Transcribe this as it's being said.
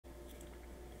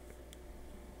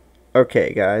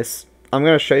Okay guys, I'm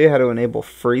going to show you how to enable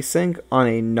FreeSync on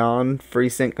a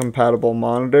non-FreeSync compatible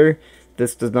monitor.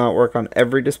 This does not work on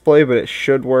every display, but it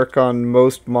should work on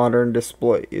most modern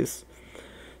displays.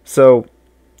 So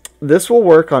this will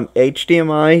work on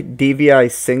HDMI, DVI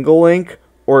single link,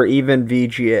 or even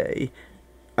VGA.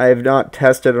 I have not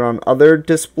tested it on other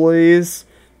displays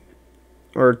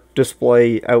or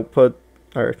display output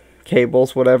or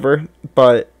cables, whatever,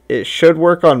 but it should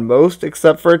work on most,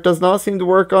 except for it does not seem to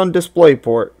work on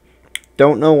DisplayPort.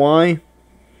 Don't know why,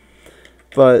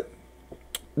 but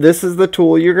this is the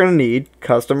tool you're going to need.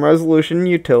 Custom resolution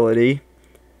utility.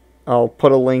 I'll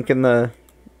put a link in the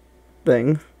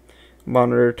thing.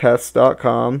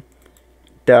 monitortest.com.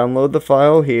 Download the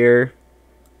file here,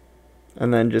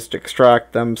 and then just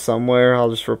extract them somewhere.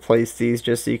 I'll just replace these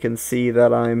just so you can see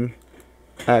that I'm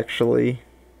actually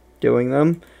doing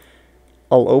them.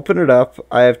 I'll open it up.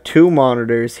 I have two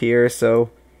monitors here,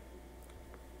 so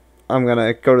I'm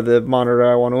gonna go to the monitor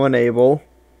I want to enable.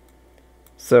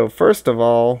 So first of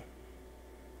all,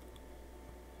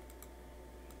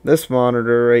 this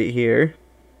monitor right here,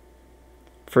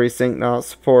 FreeSync not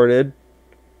supported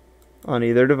on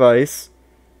either device.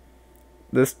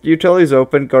 This utility is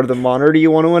open. Go to the monitor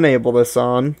you want to enable this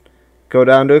on. Go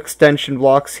down to extension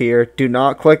blocks here. Do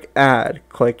not click add.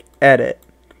 Click edit.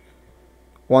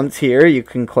 Once here, you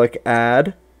can click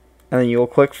add, and then you'll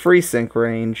click FreeSync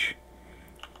range.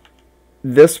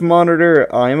 This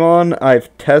monitor I'm on,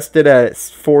 I've tested at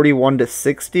 41 to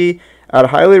 60. I'd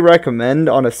highly recommend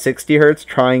on a 60 Hz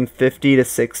trying 50 to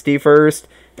 60 first,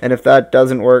 and if that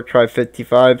doesn't work, try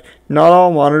 55. Not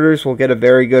all monitors will get a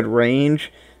very good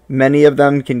range. Many of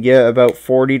them can get about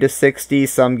 40 to 60,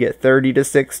 some get 30 to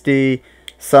 60,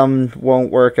 some won't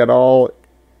work at all.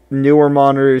 Newer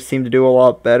monitors seem to do a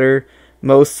lot better.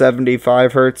 Most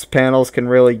 75 Hz panels can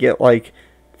really get like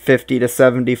 50 to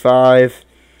 75.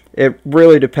 It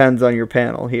really depends on your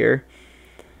panel here.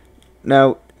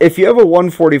 Now, if you have a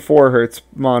 144 Hz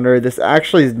monitor, this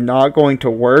actually is not going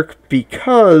to work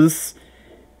because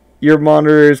your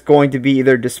monitor is going to be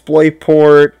either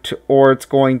DisplayPort or it's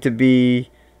going to be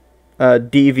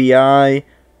DVI.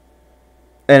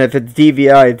 And if it's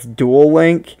DVI, it's dual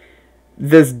link.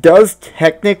 This does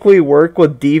technically work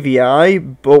with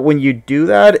DVI, but when you do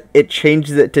that, it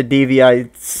changes it to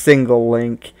DVI single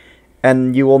link,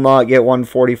 and you will not get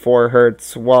 144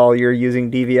 Hz while you're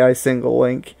using DVI single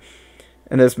link.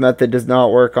 And this method does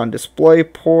not work on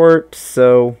DisplayPort,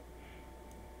 so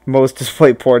most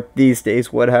DisplayPort these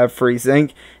days would have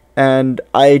FreeSync. And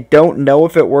I don't know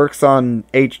if it works on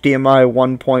HDMI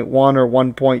 1.1 or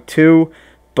 1.2,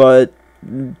 but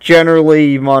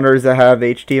generally monitors that have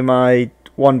HDMI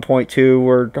 1.2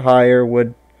 or higher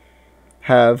would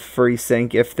have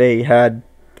FreeSync if they had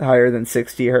higher than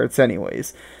 60 Hz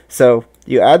anyways. So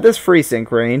you add this FreeSync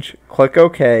range, click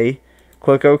OK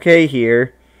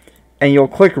here, and you'll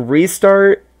click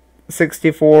restart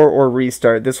 64 or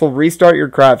restart. This will restart your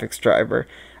graphics driver.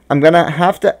 I'm gonna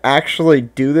have to actually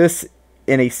do this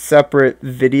in a separate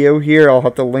video here. I'll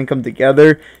have to link them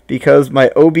together because my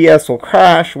OBS will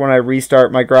crash when I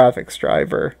restart my graphics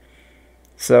driver.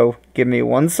 So give me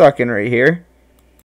 1 second right here.